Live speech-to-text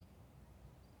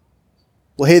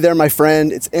Well, hey there, my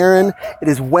friend. It's Aaron. It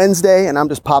is Wednesday, and I'm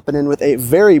just popping in with a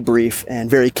very brief and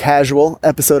very casual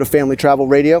episode of Family Travel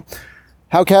Radio.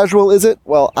 How casual is it?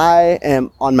 Well, I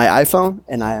am on my iPhone,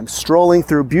 and I am strolling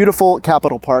through beautiful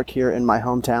Capitol Park here in my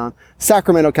hometown,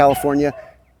 Sacramento, California.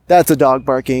 That's a dog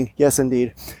barking. Yes,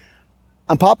 indeed.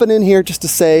 I'm popping in here just to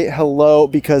say hello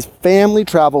because Family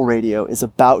Travel Radio is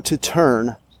about to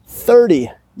turn 30.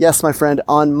 Yes, my friend,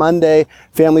 on Monday,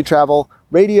 Family Travel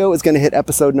Radio is going to hit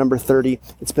episode number 30.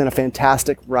 It's been a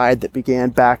fantastic ride that began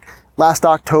back last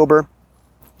October.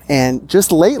 And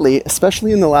just lately,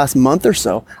 especially in the last month or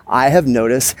so, I have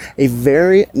noticed a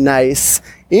very nice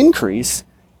increase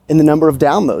in the number of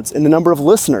downloads, in the number of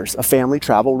listeners of Family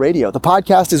Travel Radio. The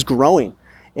podcast is growing,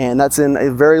 and that's in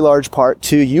a very large part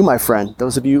to you, my friend.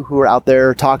 Those of you who are out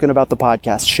there talking about the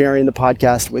podcast, sharing the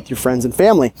podcast with your friends and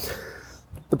family.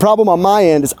 The problem on my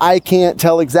end is I can't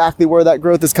tell exactly where that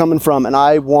growth is coming from, and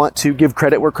I want to give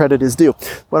credit where credit is due.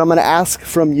 What I'm going to ask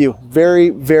from you,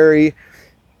 very, very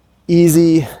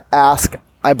easy ask,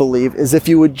 I believe, is if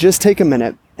you would just take a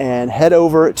minute and head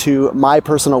over to my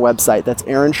personal website. That's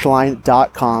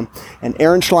aaronschlein.com and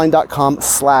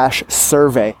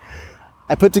aaronschlein.com/survey.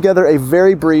 I put together a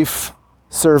very brief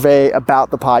survey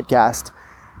about the podcast.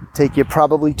 Take you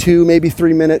probably 2, maybe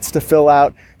 3 minutes to fill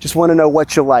out. Just want to know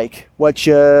what you like, what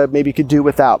you maybe could do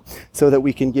without, so that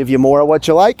we can give you more of what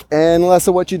you like and less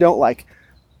of what you don't like.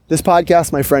 This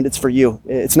podcast, my friend, it's for you.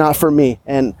 It's not for me.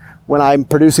 And when I'm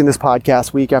producing this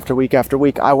podcast week after week after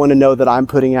week, I want to know that I'm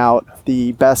putting out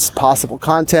the best possible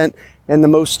content and the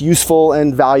most useful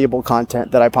and valuable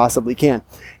content that I possibly can.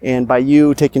 And by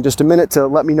you taking just a minute to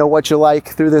let me know what you like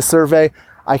through this survey,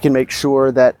 I can make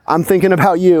sure that I'm thinking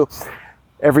about you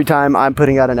every time I'm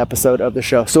putting out an episode of the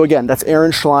show. So again, that's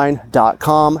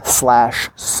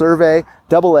aaronschlein.com/survey,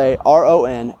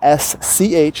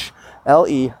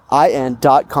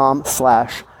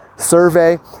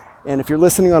 aaronschlein.com/survey. And if you're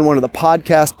listening on one of the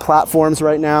podcast platforms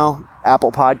right now,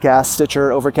 Apple Podcasts,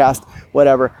 Stitcher, Overcast,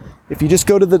 whatever, if you just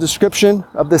go to the description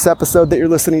of this episode that you're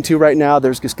listening to right now,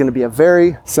 there's just going to be a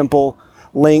very simple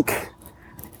link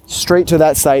straight to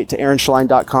that site, to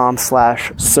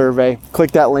aaronschlein.com/survey.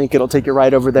 Click that link. It'll take you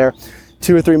right over there.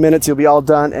 2 or 3 minutes, you'll be all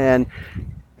done. And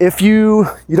if you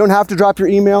don't have to drop your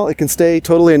email, it can stay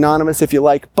totally anonymous if you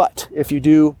like. But if you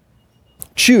do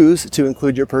choose to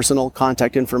include your personal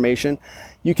contact information,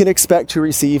 you can expect to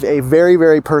receive a very,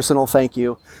 very personal thank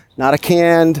you. Not a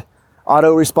canned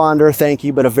autoresponder thank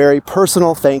you, but a very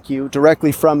personal thank you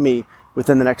directly from me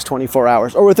within the next 24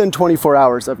 hours, or within 24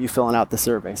 hours of you filling out the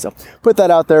survey. So put that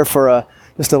out there for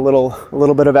just a little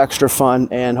bit of extra fun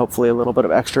and hopefully a little bit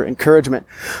of extra encouragement.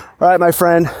 All right, my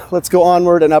friend, let's go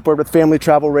onward and upward with Family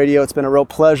Travel Radio. It's been a real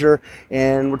pleasure,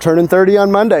 and we're turning 30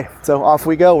 on Monday. So off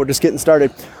we go. We're just getting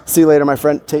started. See you later, my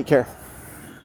friend. Take care.